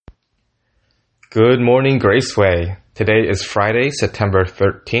Good morning, Graceway. Today is Friday, September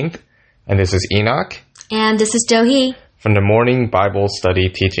 13th, and this is Enoch. And this is Do-hee from the Morning Bible Study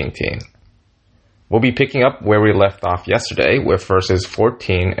Teaching Team. We'll be picking up where we left off yesterday with verses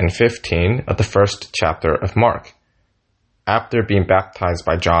 14 and 15 of the first chapter of Mark. After being baptized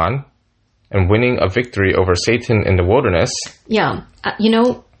by John and winning a victory over Satan in the wilderness. Yeah,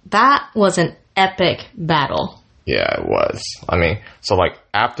 that was an epic battle. Yeah, it was.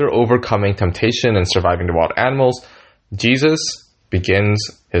 After overcoming temptation and surviving the wild animals, Jesus begins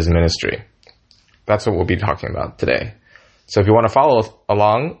his ministry. That's what we'll be talking about today. So if you want to follow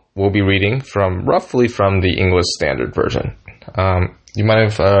along, we'll be reading roughly from the English Standard Version. You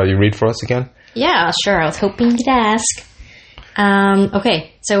mind if you read for us again? Yeah, sure. I was hoping you'd ask.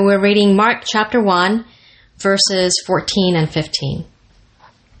 Okay, so we're reading Mark chapter 1, verses 14 and 15.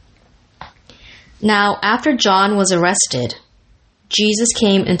 Now, after John was arrested, Jesus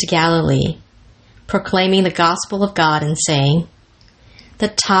came into Galilee, proclaiming the gospel of God and saying, "The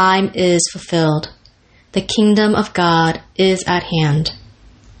time is fulfilled. The kingdom of God is at hand.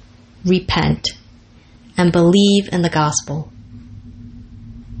 Repent and believe in the gospel."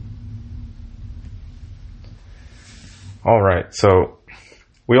 All right, so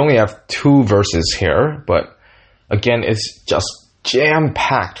we only have 2 verses here, but again, it's just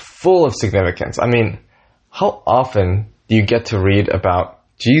jam-packed, full of significance. How often do you get to read about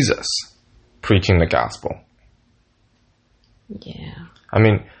Jesus preaching the gospel? Yeah.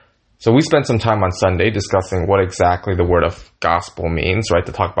 So we spent some time on Sunday discussing what exactly the word of gospel means, right?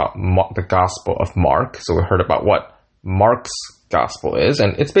 To talk about the gospel of Mark. So we heard about what Mark's gospel is,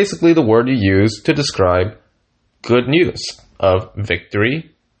 and it's basically the word you use to describe good news of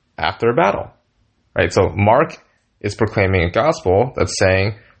victory after a battle, right? So Mark is proclaiming a gospel that's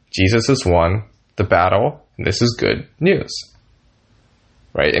saying Jesus has won the battle, and this is good news,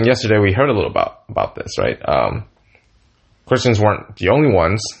 right? And yesterday we heard a little about this, right? Christians weren't the only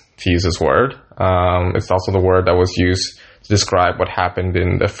ones to use this word. It's also the word that was used to describe what happened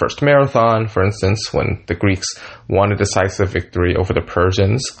in the first marathon, for instance, when the Greeks won a decisive victory over the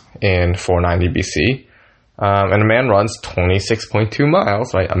Persians in 490 BC. And a man runs 26.2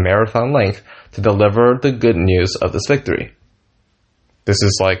 miles, right, a marathon length, to deliver the good news of this victory. This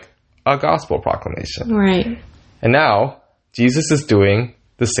is like a gospel proclamation. Right. And now, Jesus is doing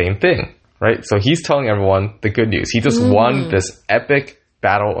the same thing, right? So he's telling everyone the good news. He just won this epic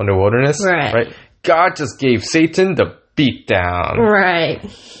battle in the wilderness, right? God just gave Satan the beat down. Right.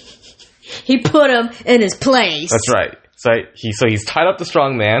 He put him in his place. That's right. So he's tied up the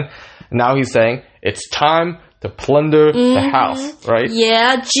strong man, and now he's saying, it's time to plunder the house, right?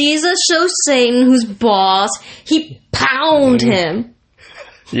 Yeah, Jesus shows Satan who's boss. He pound him.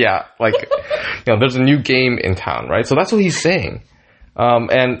 Yeah, there's a new game in town, right? So that's what he's saying.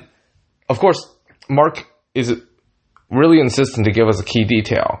 And, of course, Mark is really insistent to give us a key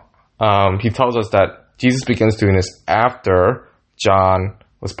detail. He tells us that Jesus begins doing this after John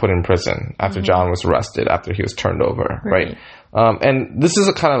was put in prison, after John was arrested, after he was turned over, right? And this is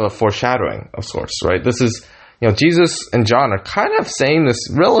a kind of a foreshadowing of sorts, right? This is, Jesus and John are kind of saying this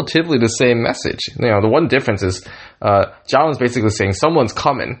relatively the same message. The one difference is John is basically saying someone's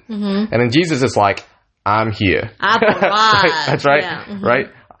coming, and then Jesus is like, I'm here. Right? That's right, yeah.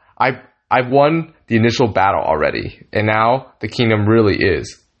 Right? I've won the initial battle already, and now the kingdom really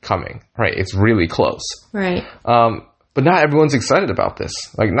is coming, right? It's really close. Right. But not everyone's excited about this.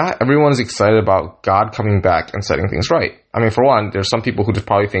 Not everyone's excited about God coming back and setting things right. For one, there's some people who just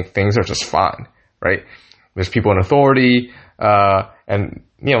probably think things are just fine, right? There's people in authority, and,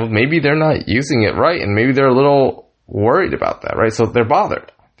 maybe they're not using it right, and maybe they're a little worried about that, right? So they're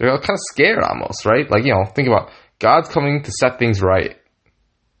bothered. They're kind of scared almost, right? Think about God's coming to set things right.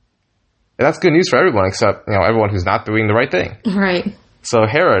 And that's good news for everyone except, everyone who's not doing the right thing. Right. So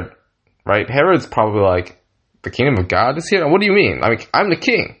Herod, right? Herod's probably like, the kingdom of God is here? What do you mean? I'm the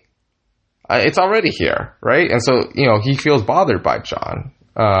king. It's already here, right? And so, he feels bothered by John.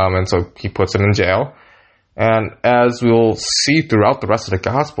 And so he puts him in jail. And as we'll see throughout the rest of the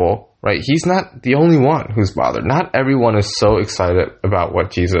gospel, right, he's not the only one who's bothered. Not everyone is so excited about what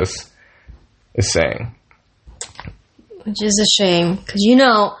Jesus is saying. Which is a shame, because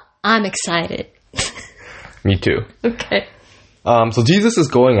I'm excited. Me too. Okay. So Jesus is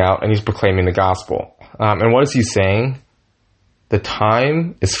going out and he's proclaiming the gospel. And what is he saying? The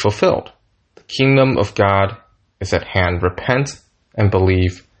time is fulfilled. The kingdom of God is at hand. Repent and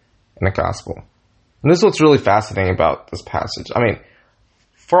believe in the gospel. And this is what's really fascinating about this passage.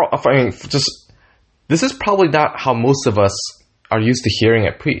 This is probably not how most of us are used to hearing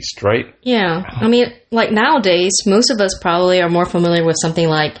it preached, right? Yeah. Nowadays, most of us probably are more familiar with something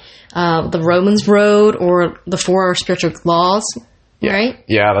like the Romans road or the four spiritual laws, right?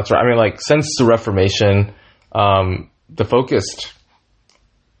 Yeah, that's right. I mean, like, since the Reformation, the focus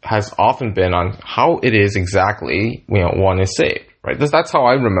has often been on how it is exactly, one is saved, right? That's how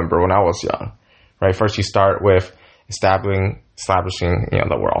I remember when I was young, right? First, you start with establishing,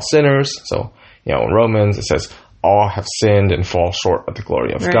 that we're all sinners. So, in Romans, it says, all have sinned and fall short of the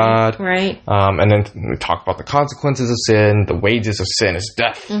glory of God. Right. And then we talk about the consequences of sin. The wages of sin is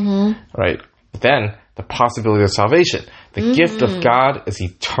death, right? But then the possibility of salvation. The gift of God is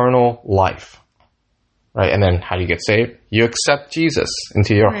eternal life. Right, and then how do you get saved? You accept Jesus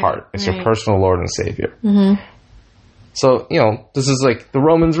into your heart. It's your personal Lord and Savior. So, this is like the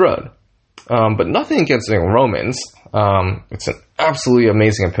Romans road. But nothing against Romans. It's an absolutely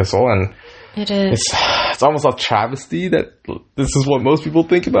amazing epistle, and it is. It's almost a travesty that this is what most people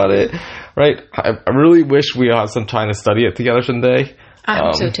think about it, right? I really wish we had some time to study it together someday. I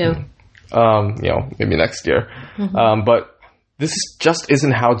hope so too. Maybe next year. But this just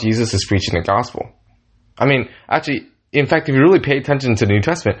isn't how Jesus is preaching the gospel. I mean, actually, in fact, if you really pay attention to the New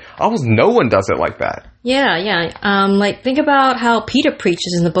Testament, almost no one does it like that. Yeah. Like, think about how Peter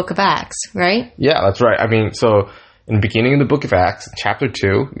preaches in the book of Acts, right? Yeah, that's right. I mean, so in the beginning of the book of Acts, chapter 2,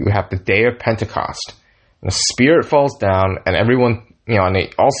 you have the day of Pentecost. And the Spirit falls down, and everyone, and they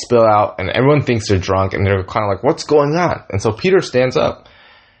all spill out, and everyone thinks they're drunk, and they're kind of like, what's going on? And so Peter stands up,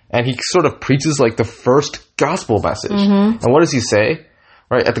 and he sort of preaches like the first gospel message. And what does he say?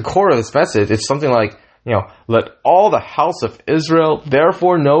 Right, at the core of his message, it's something like, let all the house of Israel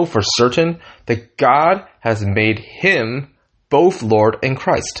therefore know for certain that God has made him both Lord and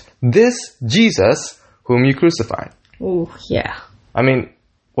Christ. This Jesus whom you crucified. Oh, yeah. I mean,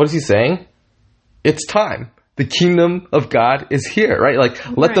 what is he saying? It's time. The kingdom of God is here, right?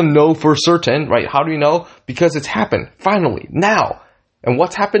 Like, let them know for certain, right? How do we know? Because it's happened. Finally. Now. And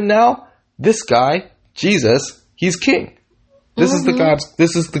what's happened now? This guy, Jesus, he's king. This is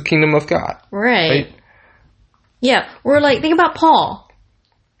the kingdom of God. Right? Yeah, we're like, think about Paul.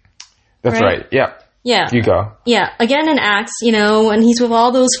 That's right. Yeah. Yeah. You go. Yeah. Again in Acts, and he's with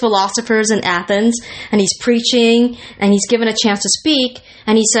all those philosophers in Athens, and he's preaching, and he's given a chance to speak,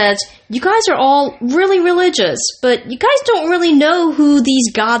 and he says, you guys are all really religious, but you guys don't really know who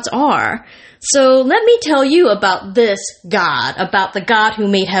these gods are. So let me tell you about this God, about the God who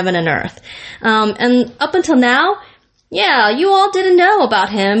made heaven and earth. And up until now, you all didn't know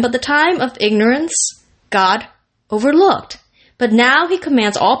about him, but the time of ignorance, God overlooked. But now he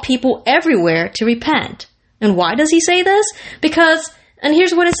commands all people everywhere to repent. And why does he say this? Because, and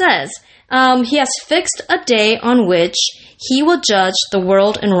here's what it says, he has fixed a day on which he will judge the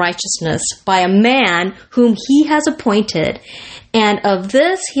world in righteousness by a man whom he has appointed. And of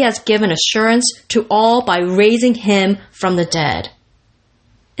this he has given assurance to all by raising him from the dead.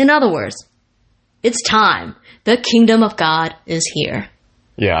 In other words, it's time. The kingdom of God is here.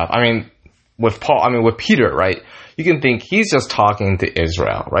 Yeah, I mean, with Peter, right? You can think he's just talking to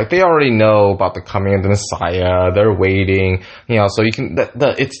Israel, right? They already know about the coming of the Messiah. They're waiting, so you can,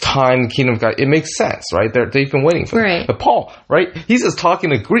 it's time, the kingdom of God. It makes sense, right? They've been waiting for it. Right. But Paul, right? He's just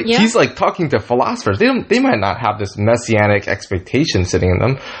talking to Greeks. Yeah. He's like talking to philosophers. They might not have this messianic expectation sitting in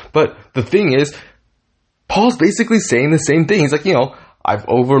them. But the thing is, Paul's basically saying the same thing. He's like, I've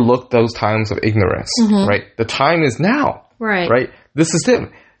overlooked those times of ignorance, right? The time is now, right? This is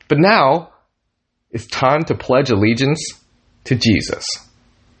him. But now, it's time to pledge allegiance to Jesus.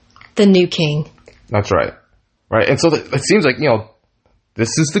 The new king. That's right. Right. And so it seems like,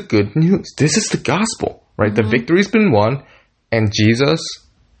 this is the good news. This is the gospel, right? The victory's been won, and Jesus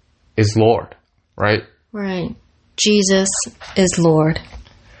is Lord, right? Right. Jesus is Lord.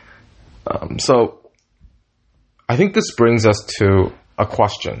 So I think this brings us to a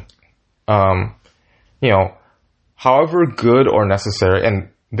question. However good or necessary, and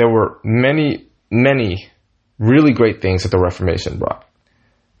there were many really great things that the Reformation brought.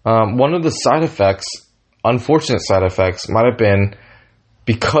 One of the unfortunate side effects might have been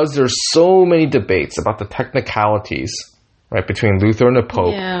because there's so many debates about the technicalities, right, between Luther and the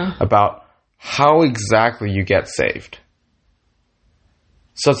Pope about how exactly you get saved.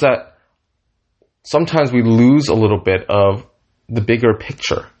 Such that sometimes we lose a little bit of the bigger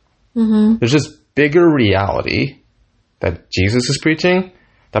picture. There's this bigger reality that Jesus is preaching,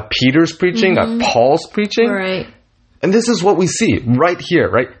 that Peter's preaching, that Paul's preaching. Right. And this is what we see right here,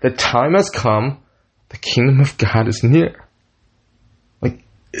 right? The time has come. The kingdom of God is near. Like,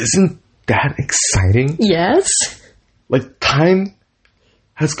 isn't that exciting? Yes. Like, time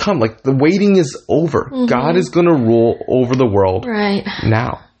has come. Like, the waiting is over. God is going to rule over the world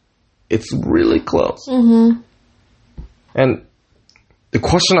now. It's really close. And the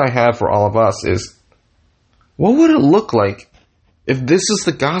question I have for all of us is, what would it look like if this is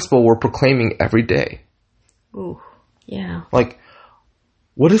the gospel we're proclaiming every day? Ooh, yeah. Like,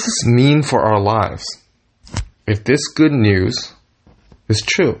 what does this mean for our lives if this good news is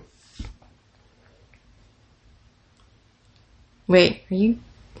true? Wait, are you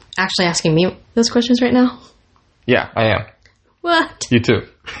actually asking me those questions right now? Yeah, I am. What? You too.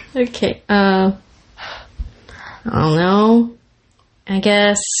 Okay, I don't know. I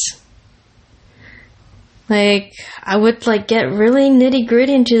guess, like, I would, like, get really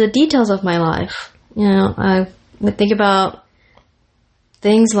nitty-gritty into the details of my life. You know, I would think about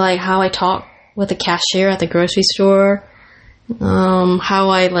things like how I talk with the cashier at the grocery store, how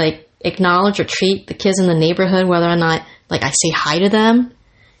I, like, acknowledge or treat the kids in the neighborhood, whether or not, like, I say hi to them,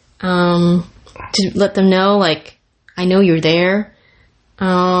 to let them know, like, I know you're there.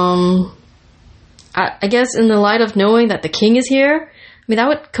 I guess in the light of knowing that the king is here, I mean, that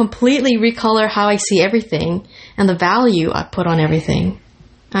would completely recolor how I see everything and the value I put on everything.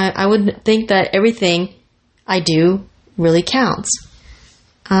 I would think that everything I do really counts.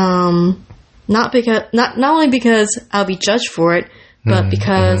 Not only because I'll be judged for it, but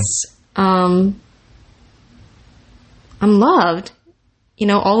because I'm loved. You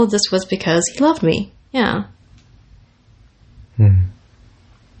know, all of this was because he loved me. Yeah.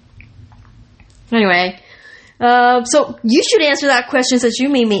 Anyway, so you should answer that question since you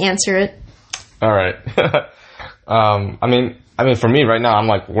made me answer it. All right. I mean, for me right now, I'm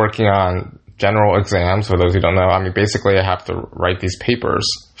like working on general exams. For those who don't know, I mean, basically, I have to write these papers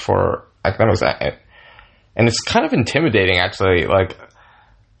for academics, and it's kind of intimidating, actually. Like,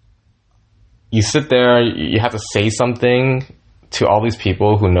 you sit there, you have to say something to all these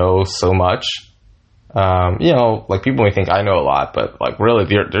people who know so much. You know, like, people may think I know a lot, but, like, really,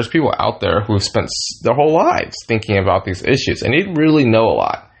 there's people out there who've spent their whole lives thinking about these issues, and they really know a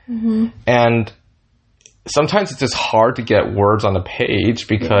lot. Mm-hmm. And sometimes it's just hard to get words on the page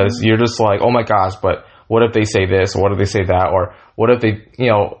because you're just like, oh my gosh, but what if they say this, or what if they say that, or what if they, you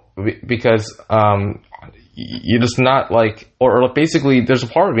know, because you're just not like, or basically there's a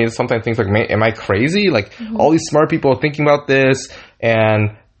part of me that sometimes thinks like, am I crazy? Like, all these smart people are thinking about this,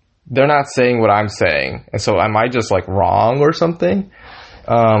 and they're not saying what I'm saying. And so am I just like wrong or something?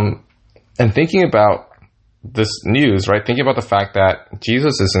 And thinking about this news, right? Thinking about the fact that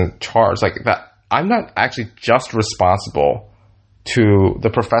Jesus is in charge, like that I'm not actually just responsible to the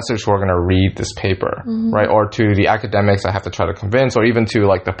professors who are going to read this paper, right? Or to the academics I have to try to convince, or even to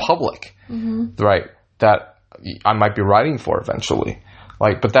like the public, right? That I might be writing for eventually.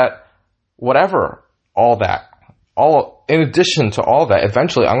 Like, but that, whatever, all in addition to all that,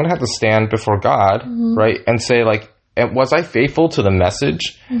 eventually I'm going to have to stand before God, right? And say like, was I faithful to the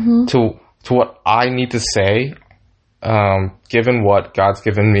message, to what I need to say, given what God's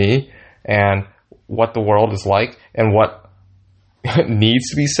given me and what the world is like and what needs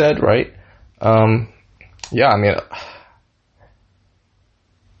to be said, right? Yeah, I mean,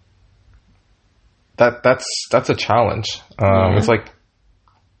 that's a challenge. It's like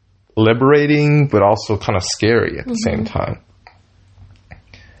liberating, but also kind of scary at the same time.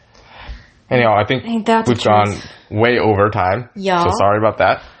 Anyhow, I think we've gone way over time. Yeah. So sorry about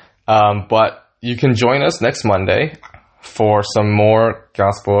that. But you can join us next Monday for some more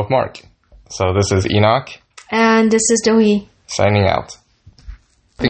Gospel of Mark. So this is Enoch. And this is Doi. Signing out.